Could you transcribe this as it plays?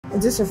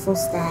Is this your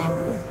first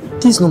time?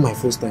 This is not my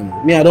first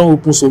time. Me, I don't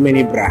open so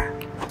many bra.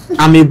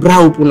 I'm a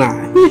bra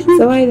opener.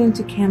 So why don't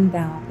you calm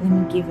down? Let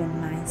me give you a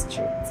nice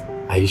treat.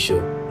 Are you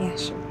sure? Yeah,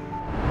 sure.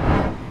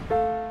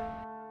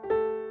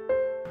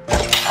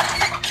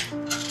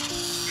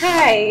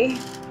 Hi,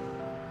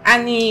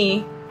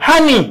 Annie.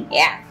 Annie!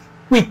 Yeah.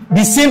 Wait,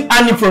 the same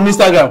Annie from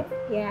Instagram?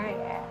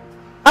 Yeah.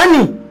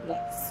 Annie!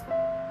 Yes.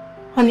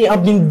 Annie,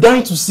 I've been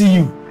dying to see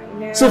you. I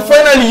know. So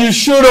finally you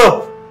showed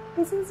up.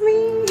 This is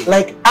me.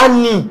 Like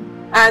Annie.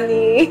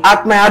 Annie.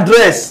 At my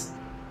address.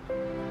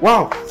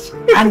 Wow.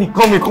 Annie,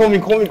 come here. How are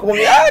you?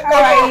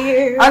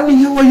 Annie,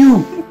 how are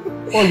you?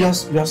 Oh, you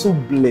are so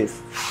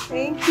blessed.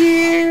 Thank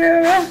you.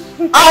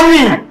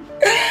 Annie!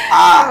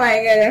 Oh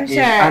my god, I'm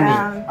sure.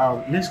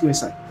 Annie, let's go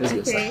inside. Let's go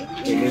Okay. inside.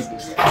 Okay, let's go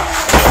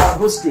inside.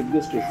 Go straight.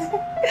 Okay.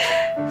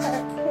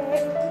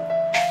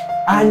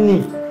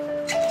 Annie. Oh,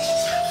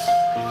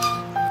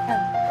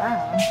 wow.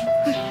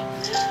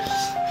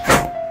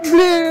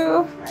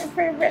 Blue, my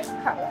favorite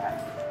color.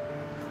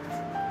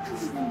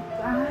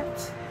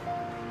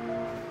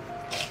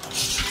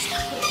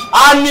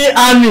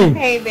 Annie.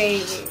 Hey,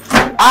 baby.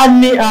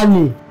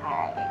 Annie.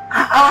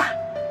 Hi.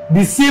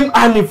 The same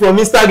Annie from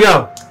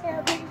Instagram.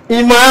 Yeah, baby.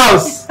 In my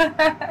house.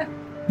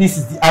 This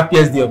is the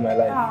happiest day of my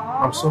life.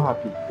 Aww. I'm so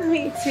happy.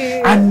 Me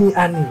too. Annie.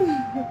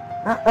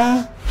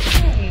 Hey,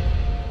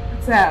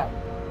 what's up?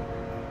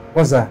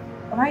 What's that?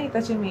 Why are you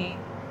touching me?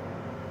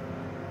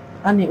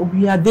 Annie,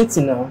 we are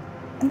dating now.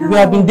 No. We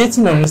have been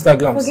dating on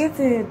Instagram. Forget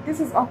it. This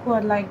is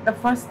awkward. Like the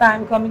first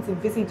time coming to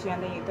visit you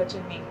and then you're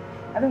touching me.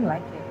 I don't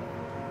like it.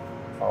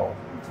 Oh.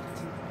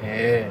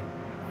 Yeah.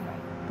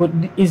 But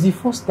it's the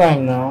first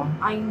time now.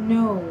 I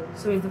know.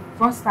 So it's the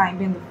first time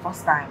being the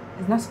first time.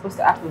 It's not supposed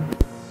to happen.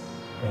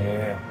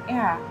 Yeah.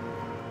 Yeah.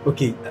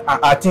 Okay,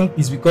 I think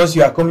it's because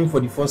you are coming for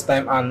the first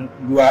time and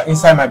you are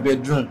inside my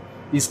bedroom.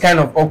 It's kind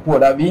of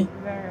awkward, Abby.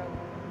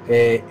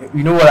 Very.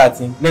 You know what I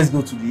think? Let's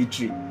go to the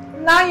eatery.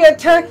 Now you're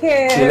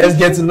talking. Okay, let's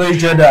get to know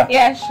each other.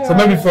 Yeah, sure. So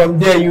maybe from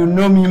there you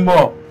know me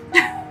more.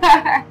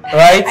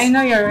 Right? I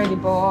know you're ready,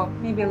 but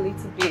maybe a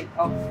little bit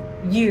of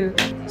you.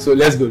 So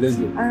let's go.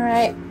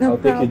 Alright, no I'll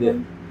problem. take you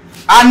there.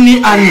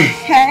 Annie.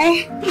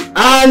 Hey.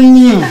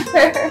 Annie.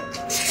 Hey.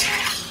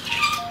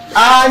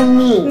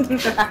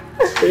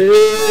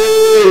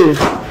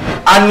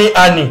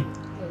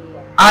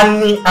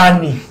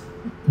 Annie.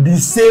 The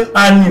same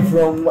Annie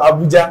from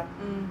Abuja.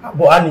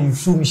 But Annie, you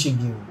show me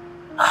shaggy.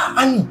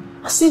 Annie,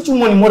 I sent you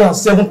money more than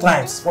 7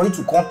 times for you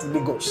to come to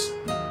Lagos.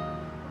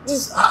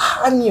 This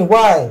Annie,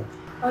 why?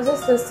 I was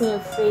just testing your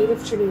faith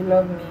if truly you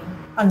love me.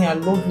 Annie, I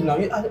love you now.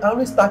 I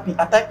always type it.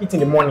 I type it in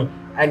the morning.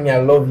 Annie, I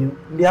love you.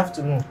 In the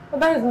afternoon. But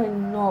that is not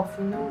enough,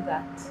 you know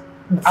that.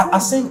 I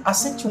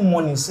sent you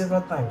money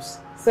several times.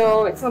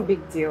 So it's no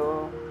big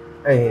deal.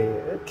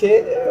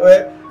 Okay.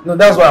 Well, no,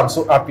 that's why I'm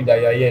so happy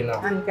that you're here now.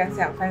 And you can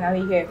say I'm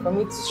finally here for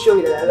me to show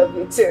you that I love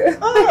you too.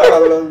 I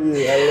love you.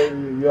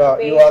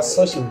 You are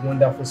such a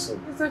wonderful soul.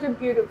 You're such a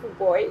beautiful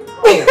boy.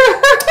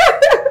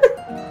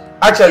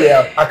 Actually,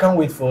 I can't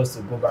wait for us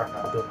to go back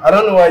at home. I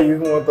don't know why you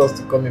even want us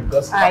to come in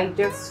because I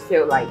just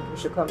feel like we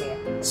should come here.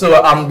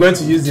 So I'm going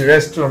to use the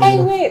restroom.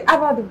 Hey, wait, how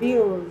about the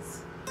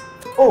bills?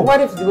 Oh, what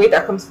if the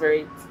waiter comes for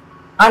it?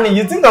 Annie,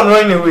 you think I'm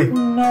running away?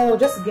 No,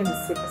 just to get the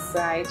safe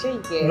side.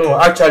 No,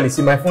 actually,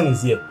 see, my phone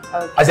is here.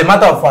 Okay. As a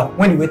matter of fact,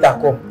 when the waiter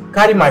come,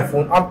 carry my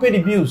phone and pay the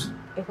bills.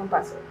 Your phone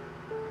password?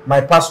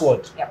 My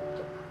password? Yep.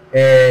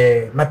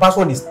 My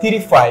password is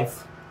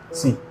 35.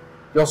 See,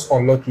 just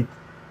unlock it.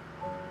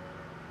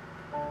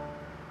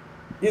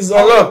 It's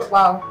unlocked.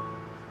 Wow.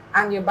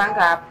 And your bank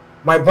app?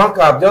 My bank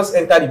app, just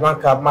enter the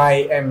bank app.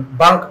 My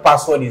bank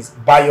password is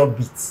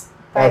BioBit.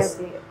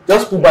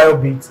 Just put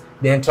BioBit,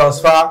 then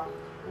transfer.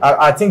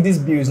 I think this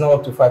bill is not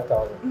up to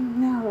 5,000.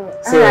 No.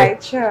 So,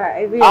 alright, sure.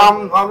 I will.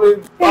 I'm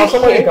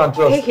somebody you can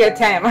trust. Take your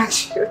time,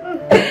 actually.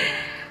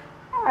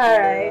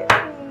 Alright.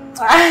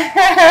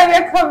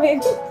 We're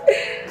coming.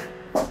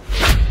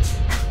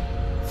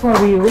 For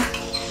real?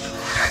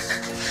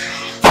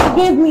 He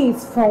gave me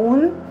his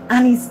phone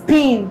and his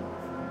PIN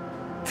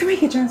to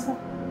make a transfer.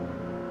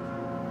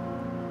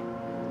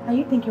 Are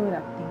you thinking what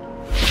I'm thinking?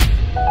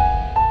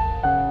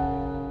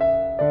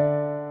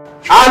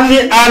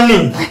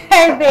 Annie.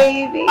 Hey,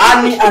 baby.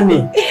 Annie.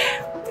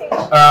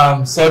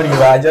 Sorry,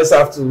 I just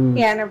have to.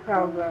 Yeah, no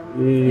problem.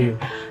 Yeah.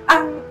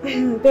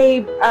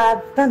 Babe,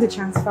 I've done the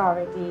transfer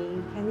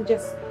already. Can you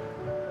just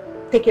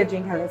take your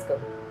drink and let's go?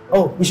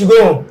 Oh, we should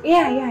go home.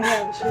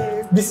 Yeah, we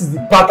should. This is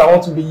the part I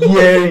want to be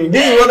hearing.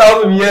 This is what I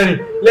want to be hearing.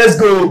 Let's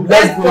go.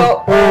 Let's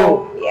go.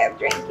 Oh, yeah,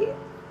 drink it.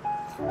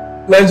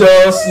 Let's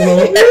just,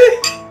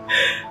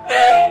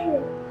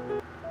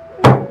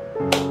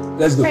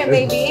 Let's go. My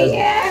baby,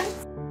 yeah.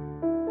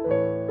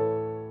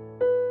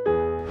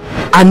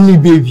 Annie,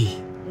 baby.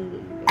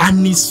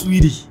 Annie,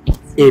 sweetie.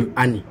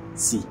 Annie,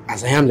 see,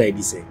 as I am like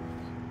this,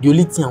 the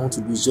only thing I want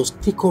to do is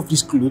just take off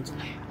this clothes,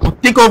 or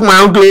take off my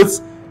own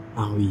clothes,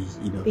 and we,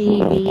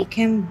 Baby,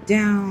 calm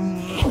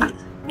down.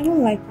 I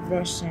don't like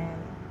rushing.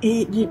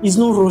 It's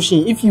not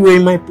rushing. If you were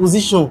in my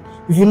position,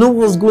 if you know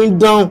what's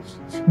going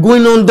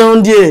on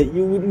down there,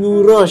 you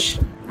will rush.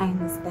 I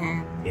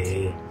understand.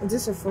 Yeah. Is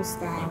this your first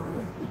time?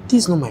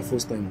 This is not my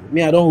first time.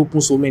 Me, I don't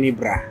open so many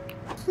bra.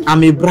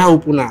 I'm a bra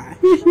opener.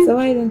 So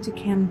why don't you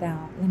calm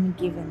down? Let me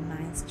give a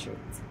nice treat.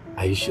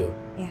 Are you sure?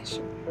 Yeah,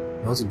 sure.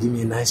 You want to give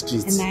me a nice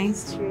treat? A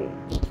nice treat.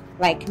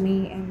 Like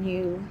me and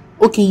you.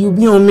 Okay, you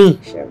be on me.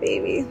 Sure,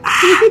 baby.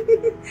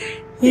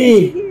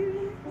 Hey,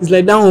 it's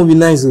like that one will be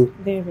nice, though.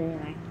 Very, very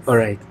nice. All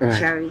right.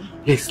 Shall we?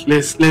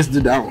 Let's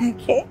do that one.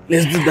 Okay.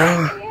 Let's do that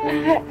one.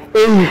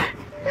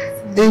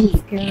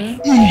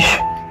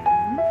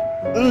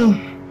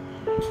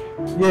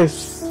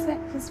 Yes.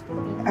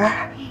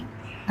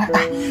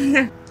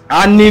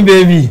 Annie,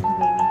 baby.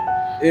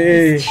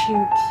 Hey.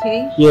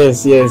 Okay.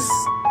 Yes.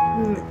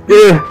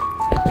 Yeah.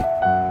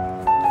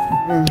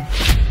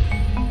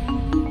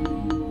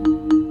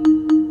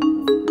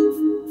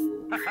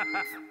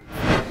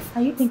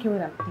 Are you thinking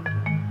what I'm thinking?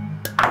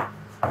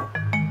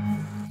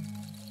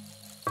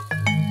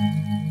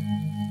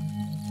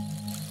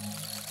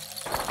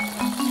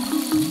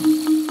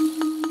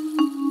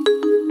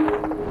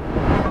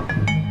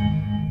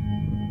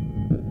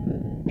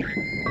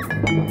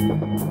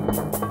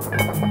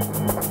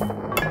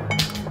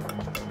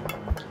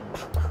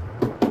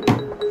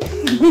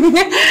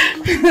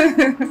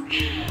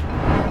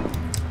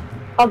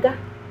 Olga,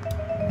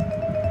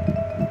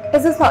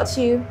 is this not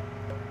you?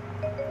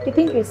 You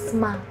think you're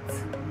smart?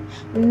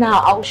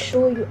 Now I'll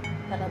show you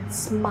that I'm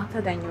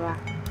smarter than you are.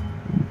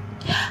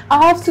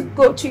 I have to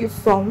go to your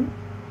phone,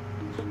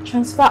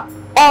 transfer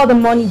all the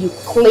money you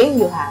claim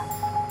you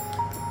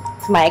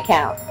have to my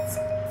account.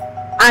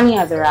 Annie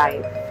has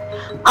arrived.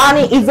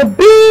 Annie is a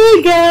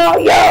big girl,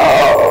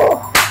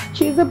 yo!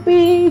 She's a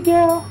big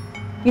girl.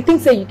 You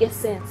think so you get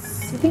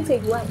sense? You think so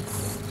you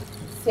wise?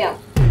 Yeah.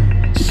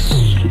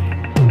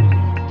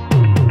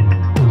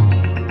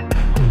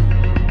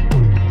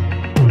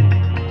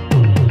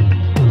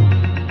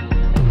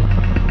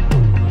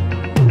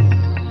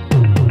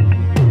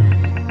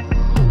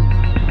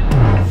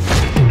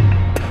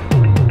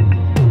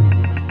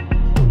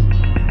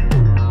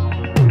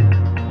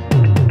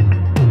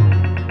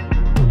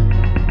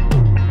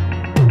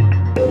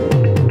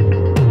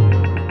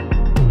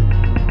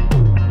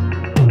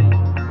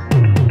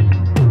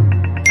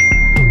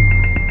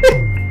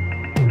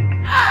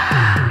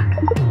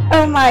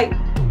 Oh my.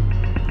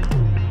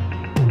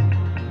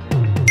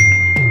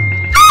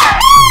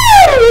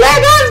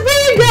 Lagos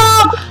big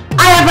girl! I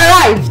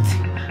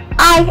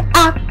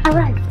have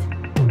arrived.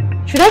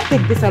 Should I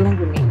take this along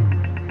with me?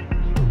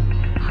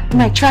 It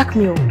might track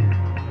me.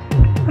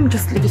 Let me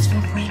just leave this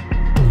phone for him.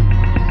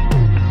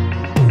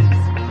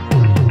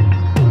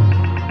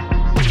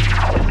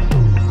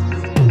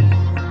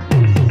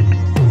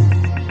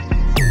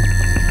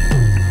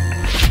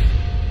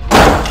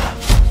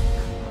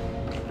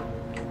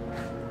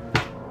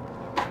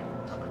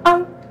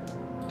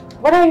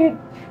 What are you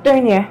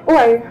doing here? Who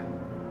are you?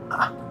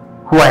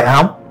 Who I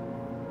am?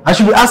 I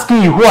should be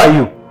asking you, who are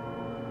you?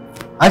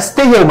 I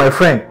stay here with my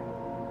friend.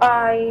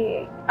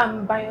 I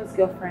am Bayo's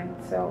girlfriend,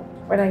 so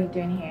what are you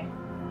doing here?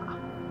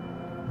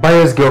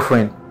 Bayo's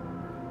girlfriend.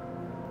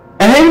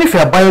 And even if you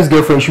are Bayo's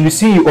girlfriend, she should be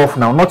seeing you off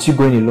now, not you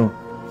going alone.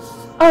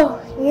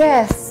 Oh,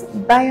 yes.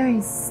 Bayo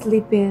is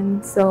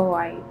sleeping, so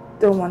I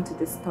don't want to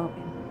disturb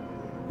him.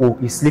 Oh,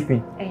 he's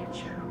sleeping? Yeah,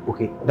 sure.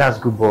 Okay, that's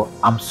good, but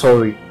I'm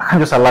sorry. I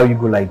can't just allow you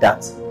go like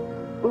that.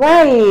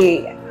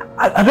 Why?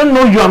 I don't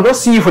know you. I'm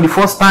just seeing you for the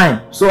first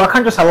time. So I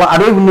can't just allow. I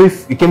don't even know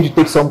if you came to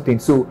take something.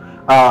 So,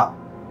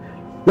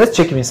 let's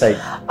check him inside.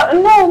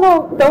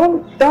 No,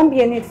 don't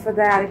be a need for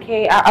that,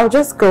 okay? I'll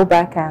just go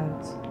back and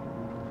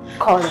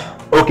call him.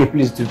 Okay,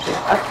 please do.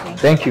 Okay.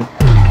 Thank you.